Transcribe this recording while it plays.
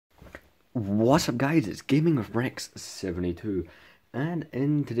What's up guys, it's Gaming with Rex72 and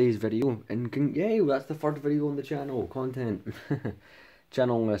in today's video, yay, that's the first video on the channel, content.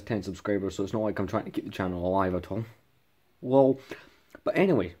 Channel only has 10 subscribers, so it's not like I'm trying to keep the channel alive at all. Well, but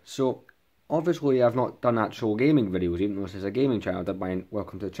anyway, so obviously I've not done actual gaming videos, even though this is a gaming channel. I did my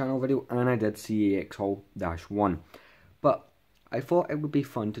welcome to the channel video and I did CAX Hall-1. But I thought it would be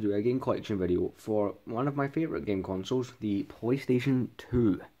fun to do a game collection video for one of my favourite game consoles, the PlayStation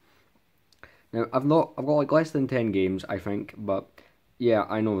 2. Now, I've got like less than 10 games, I think, but yeah,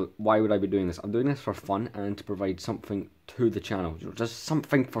 I know, why would I be doing this? I'm doing this for fun and to provide something to the channel, just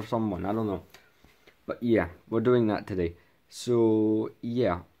something for someone, I don't know. But yeah, we're doing that today. So,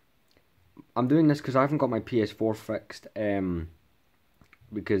 yeah, I'm doing this because I haven't got my PS4 fixed,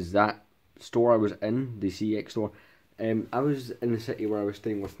 because that store I was in, the CX store, I was in the city where I was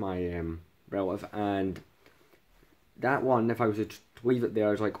staying with my relative, and that one, if I was to leave it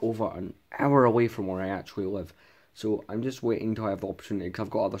there, is like over an hour away from where I actually live. So I'm just waiting until I have the opportunity, because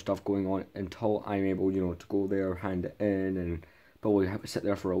I've got other stuff going on, until I'm able, to go there, hand it in, and probably have to sit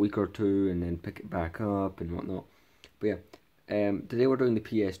there for a week or two, and then pick it back up, and whatnot. But yeah, today we're doing the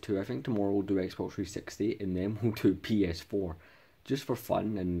PS2, I think tomorrow we'll do Xbox 360, and then we'll do PS4. Just for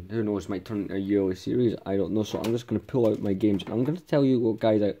fun, and who knows, might turn into a yearly series, I don't know. So I'm just going to pull out my games, and I'm going to tell you what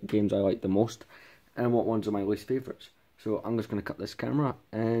games I like the most, and what ones are my least favourites. So I'm just going to cut this camera,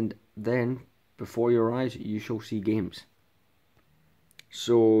 and then before your eyes you shall see games.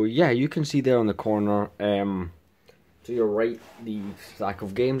 So yeah, you can see there on the corner, to your right, the stack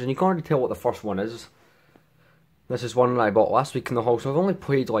of games, and you can already tell what the first one is. This is one that I bought last week in the haul, so I've only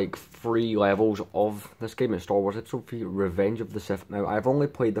played like 3 levels of this game. It's Star Wars Ps2 Revenge of the Sith. Now, I've only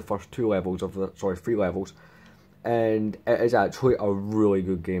played the first 3 levels, and it is actually a really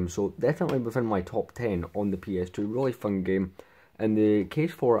good game. So definitely within my top 10 on the PS2. Really fun game, and the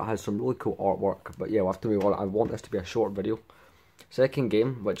case for it has some really cool artwork. But yeah, we'll have to move on. I want this to be a short video. Second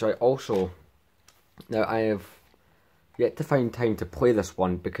game, which I have yet to find time to play this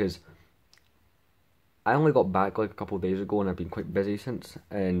one, because I only got back like a couple of days ago, and I've been quite busy since,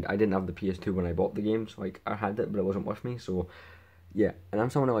 and I didn't have the PS2 when I bought the game, so like I had it but it wasn't with me. So yeah, and I'm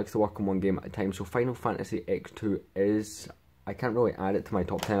someone who likes to work on one game at a time. So Final Fantasy X2 is, I can't really add it to my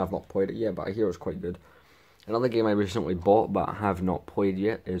top 10, I've not played it yet, but I hear it's quite good. Another game I recently bought but have not played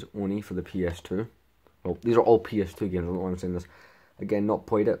yet is Oni for the PS2. Well, these are all PS2 games, I don't know why I'm saying this. Again, not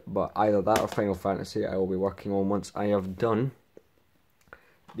played it, but either that or Final Fantasy I will be working on once I have done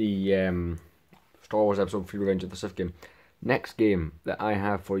the Star Wars Ps2 Revenge of the Sith game. Next game that I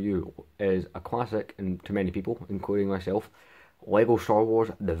have for you is a classic, and to many people, including myself, Lego Star Wars,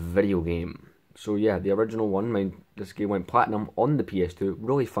 the video game. So yeah, the original one, this game went platinum on the PS2,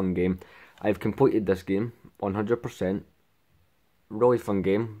 really fun game. I've completed this game, 100%, really fun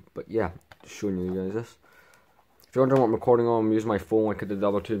game, but yeah, just showing you guys this. If you're wondering what I'm recording on, I'm using my phone like I did the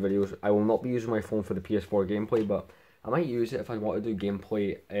other 2 videos. I will not be using my phone for the PS4 gameplay, but I might use it if I want to do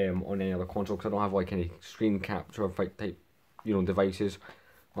gameplay on any other console, because I don't have like any screen capture type, devices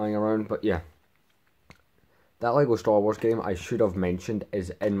lying around. But yeah, that Lego Star Wars game I should have mentioned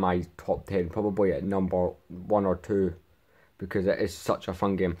is in my top 10, probably at number 1 or 2, because it is such a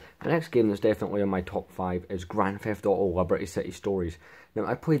fun game. The next game that's definitely in my top 5 is Grand Theft Auto Liberty City Stories. Now,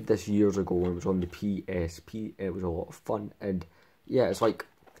 I played this years ago when it was on the PSP. It was a lot of fun, and yeah, it's like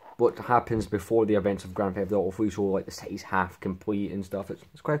what happens before the events of Grand Theft Auto 3, so like the city's half complete and stuff.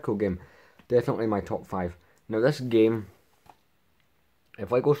 It's quite a cool game. Definitely my top 5. Now, this game,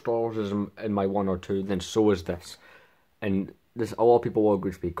 if Lego Star Wars is in my 1 or 2, then so is this. And this, a lot of people will agree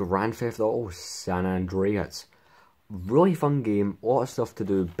with me. Grand Theft Auto San Andreas. Really fun game, a lot of stuff to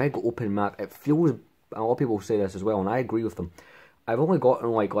do, big open map. It feels, a lot of people say this as well, and I agree with them. I've only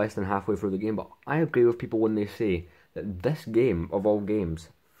gotten like less than halfway through the game, but I agree with people when they say that this game, of all games,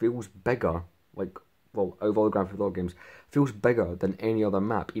 feels bigger, like, well, out of all the Grand Theft Auto games, feels bigger than any other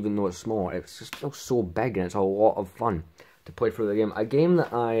map, even though it's small. It just feels so big, and it's a lot of fun to play through the game. A game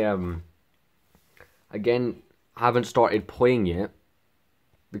that I, again, haven't started playing yet,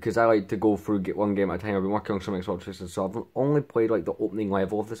 because I like to go through one game at a time. I've been working on some Xbox 360, so I've only played like the opening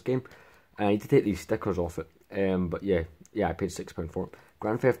level of this game, and I need to take these stickers off it. But yeah, I paid £6 for it.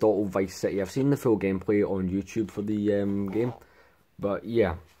 Grand Theft Auto Vice City. I've seen the full gameplay on YouTube for the game, but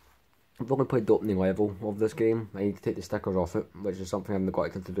yeah, I've only played the opening level of this game. I need to take the stickers off it, which is something I've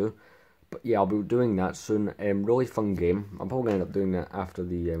neglected to do. But yeah, I'll be doing that soon. Really fun game. I'm probably going to end up doing that after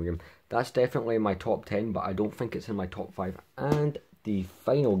the game. That's definitely in my top 10, but I don't think it's in my top 5. And the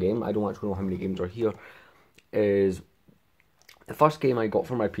final game, I don't actually know how many games are here, is the first game I got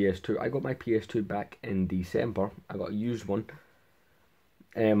for my PS2. I got my PS2 back in December. I got a used one.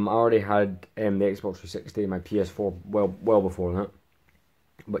 I already had the Xbox 360 and my PS4 well before that.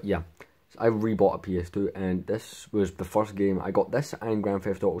 But yeah, so I rebought a PS2, and this was the first game. I got this and Grand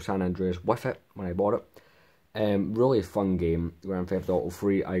Theft Auto San Andreas with it when I bought it. Really fun game, Grand Theft Auto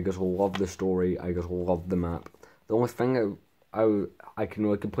 3. I just love the story, I just love the map. The only thing I can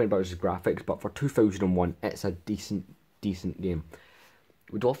really complain about is the graphics, but for 2001, it's a decent game.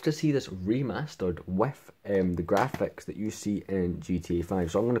 We'd love to see this remastered with the graphics that you see in GTA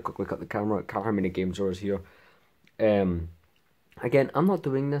 5. So I'm going to quickly cut the camera, count how many games there is here. Again, I'm not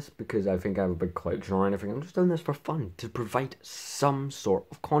doing this because I think I have a big collection or anything. I'm just doing this for fun, to provide some sort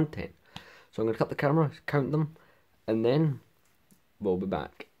of content. So I'm going to cut the camera, count them, and then we'll be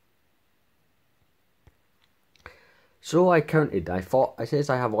back. So I counted. I says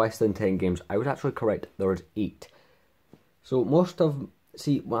I have less than 10 games. I was actually correct. There's 8. So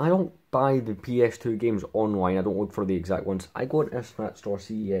when I don't buy the PS2 games online, I don't look for the exact ones. I go into Internet Store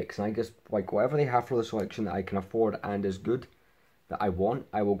CEX and I just like whatever they have for the selection that I can afford and is good, that I want,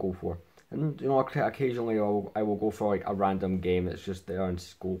 I will go for. And you know, occasionally I will go for like a random game that's just there and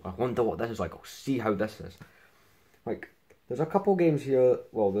go, I wonder what this is like. I'll see how this is. Like, there's a couple games here.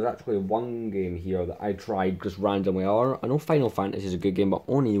 Well, there's actually one game here that I tried just randomly. I know Final Fantasy is a good game, but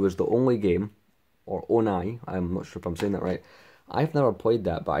Oni was the only game, or Oni. I'm not sure if I'm saying that right. I've never played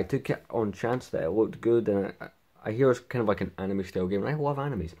that, but I took it on chance that it looked good, and I hear it's kind of like an anime style game, and I love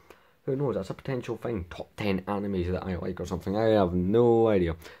animes. Who knows, that's a potential thing. Top 10 animes that I like or something. I have no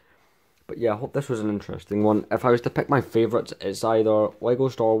idea. But yeah, I hope this was an interesting one. If I was to pick my favourites, it's either Lego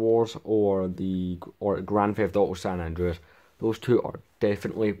Star Wars or Grand Theft Auto San Andreas. Those two are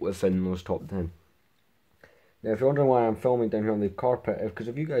definitely within those top 10. Now, if you're wondering why I'm filming down here on the carpet, because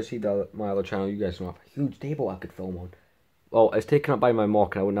if you guys see my other channel, you guys know I have a huge table I could film on. Well, it's taken up by my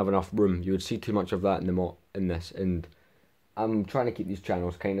mock and I wouldn't have enough room. You would see too much of that in this, and I'm trying to keep these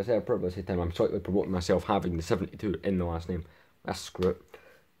channels kind of separate, but at the same time I'm slightly promoting myself having the 72 in the last name. That's screw it.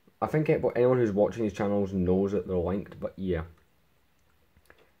 I think anyone who's watching these channels knows that they're linked, but yeah.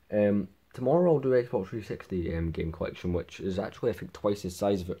 Tomorrow I'll do Xbox 360 game collection, which is actually I think twice the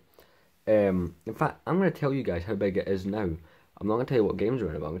size of it. In fact, I'm going to tell you guys how big it is now. I'm not going to tell you what games are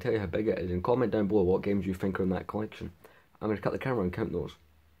in it, but I'm going to tell you how big it is, and comment down below what games you think are in that collection. I'm going to cut the camera and count those.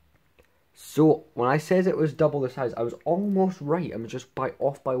 So, when I said it was double the size, I was almost right. I was just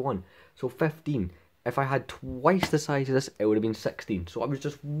off by 1. So, 15. If I had twice the size of this, it would have been 16. So, I was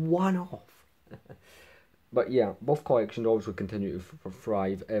just 1 off. But yeah, both collections obviously continue to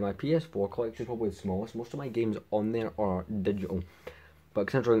thrive. My PS4 collection is probably the smallest. Most of my games on there are digital. But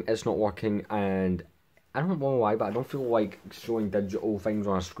considering it's not working, and I don't know why, but I don't feel like showing digital things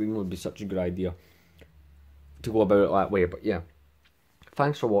on a screen would be such a good idea to go about it that way. But yeah,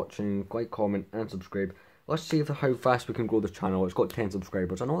 thanks for watching. Like, comment and subscribe. Let's see how fast we can grow the channel. It's got 10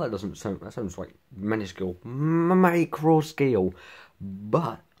 subscribers. I know that sounds like minuscule, micro scale,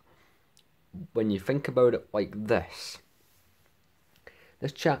 but when you think about it like this,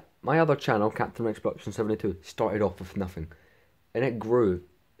 my other channel, Captain Rex Production 72, started off with nothing, and it grew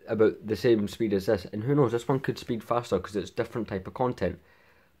about the same speed as this. And who knows, this one could speed faster because it's different type of content.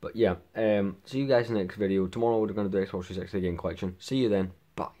 But yeah, see you guys in the next video. Tomorrow we're going to do Xbox 360 game collection. See you then.